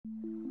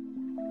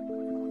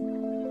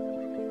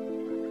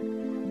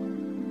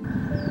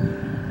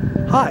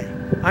Hi,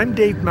 I'm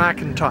Dave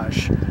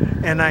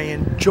McIntosh, and I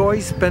enjoy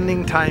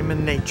spending time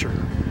in nature.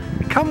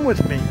 Come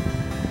with me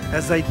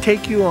as I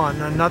take you on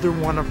another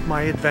one of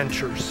my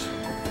adventures.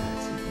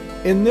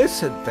 In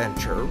this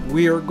adventure,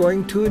 we are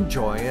going to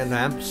enjoy an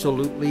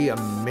absolutely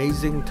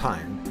amazing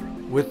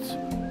time with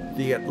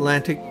the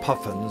Atlantic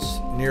puffins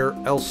near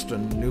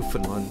Elliston,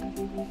 Newfoundland.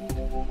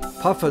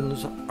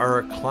 Puffins are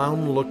a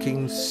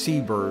clown-looking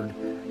seabird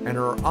and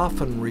are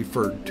often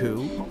referred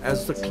to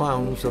as the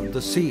clowns of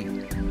the sea.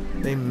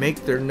 They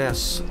make their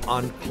nests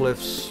on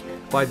cliffs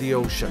by the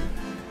ocean,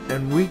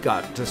 and we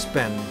got to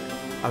spend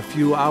a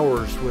few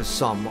hours with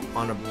some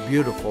on a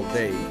beautiful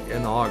day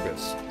in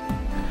August.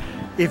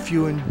 If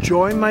you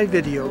enjoy my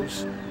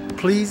videos,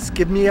 please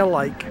give me a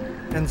like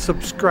and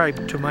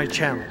subscribe to my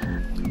channel.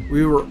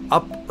 We were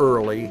up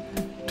early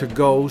to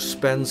go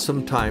spend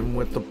some time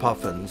with the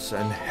puffins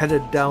and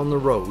headed down the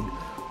road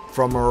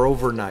from our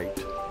overnight.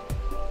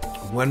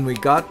 When we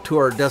got to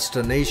our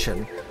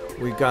destination,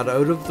 we got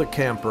out of the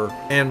camper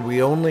and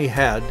we only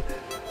had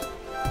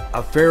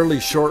a fairly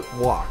short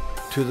walk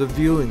to the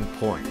viewing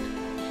point.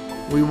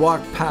 We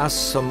walked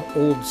past some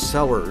old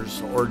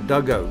cellars or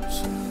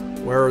dugouts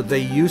where they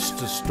used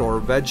to store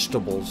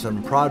vegetables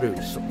and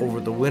produce over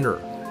the winter,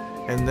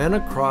 and then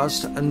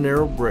across a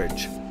narrow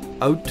bridge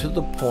out to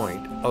the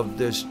point of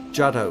this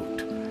jut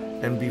out.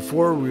 And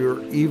before we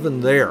were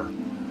even there,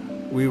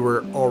 we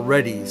were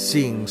already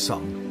seeing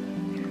some.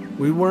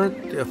 We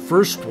weren't the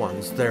first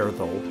ones there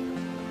though,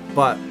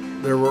 but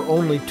there were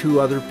only two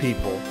other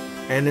people,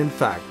 and in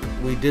fact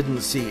we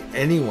didn't see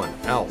anyone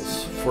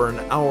else for an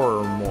hour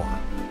or more,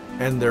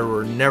 and there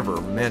were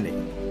never many.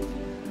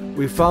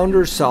 We found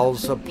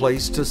ourselves a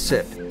place to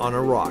sit on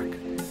a rock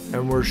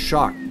and were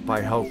shocked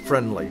by how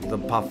friendly the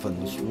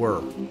puffins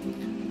were.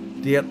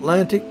 The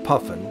Atlantic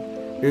puffin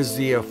is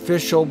the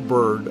official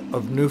bird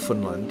of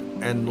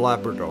Newfoundland and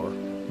Labrador,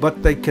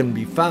 but they can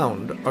be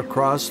found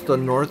across the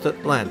North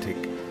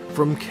Atlantic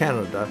from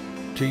Canada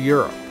to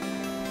Europe.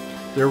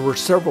 There were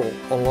several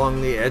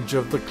along the edge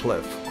of the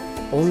cliff,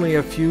 only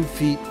a few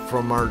feet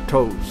from our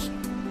toes,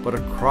 but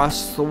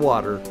across the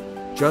water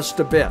just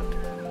a bit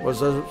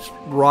was a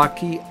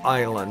rocky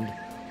island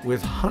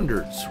with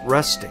hundreds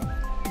resting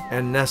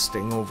and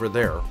nesting over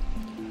there.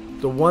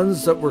 The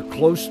ones that were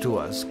close to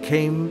us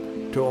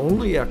came to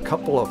only a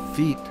couple of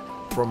feet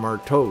from our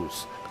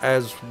toes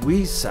as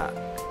we sat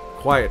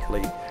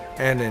quietly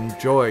and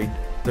enjoyed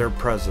their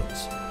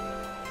presence.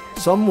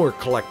 Some were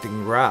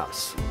collecting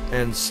grass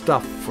and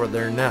stuff for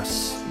their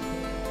nests.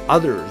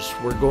 Others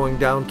were going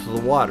down to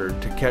the water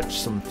to catch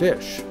some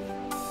fish,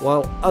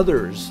 while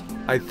others,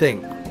 I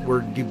think,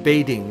 were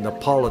debating the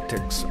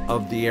politics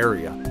of the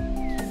area.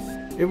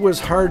 It was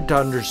hard to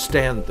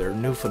understand their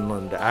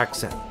Newfoundland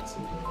accent.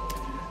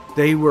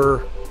 They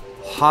were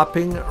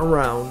hopping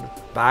around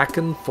back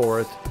and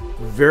forth,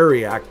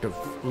 very active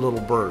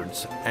little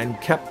birds, and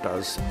kept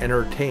us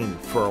entertained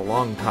for a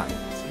long time.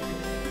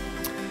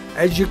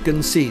 As you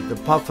can see, the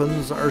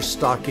puffins are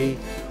stocky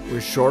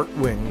with short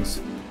wings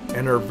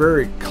and are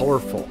very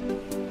colorful,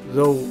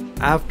 though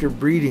after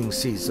breeding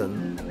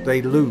season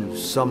they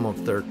lose some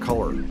of their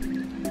color.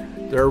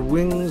 Their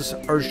wings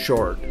are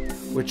short,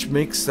 which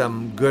makes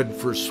them good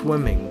for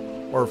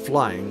swimming or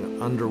flying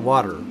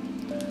underwater.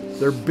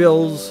 Their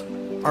bills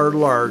are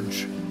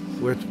large,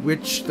 with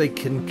which they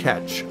can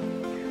catch,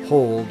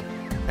 hold,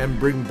 and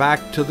bring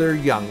back to their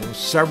young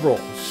several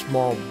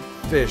small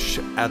fish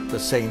at the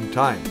same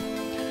time.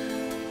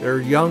 Their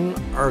young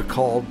are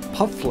called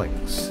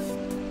pufflings.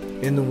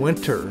 In the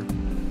winter,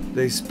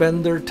 they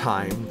spend their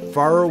time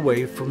far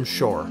away from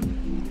shore,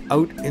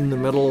 out in the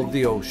middle of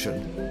the ocean,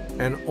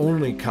 and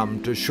only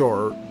come to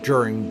shore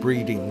during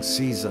breeding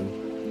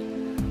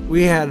season.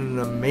 We had an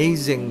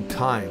amazing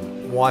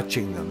time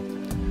watching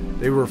them.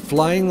 They were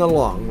flying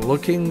along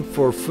looking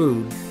for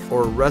food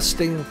or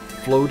resting,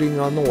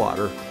 floating on the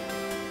water.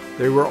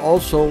 They were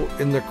also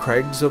in the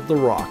crags of the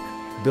rock,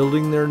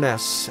 building their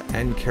nests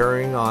and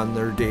carrying on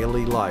their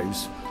daily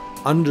lives,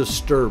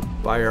 undisturbed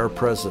by our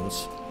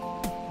presence.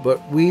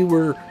 But we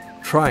were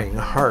trying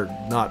hard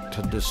not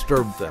to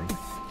disturb them.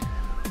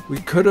 We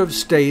could have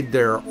stayed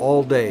there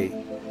all day,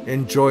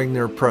 enjoying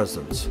their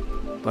presence,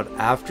 but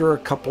after a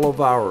couple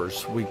of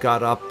hours we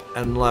got up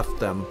and left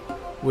them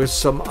with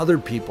some other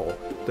people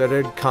that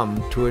had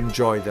come to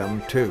enjoy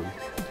them too.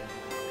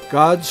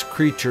 God's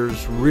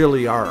creatures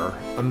really are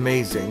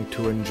amazing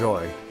to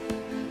enjoy.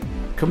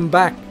 Come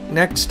back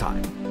next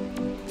time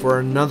for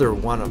another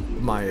one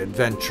of my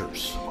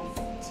adventures.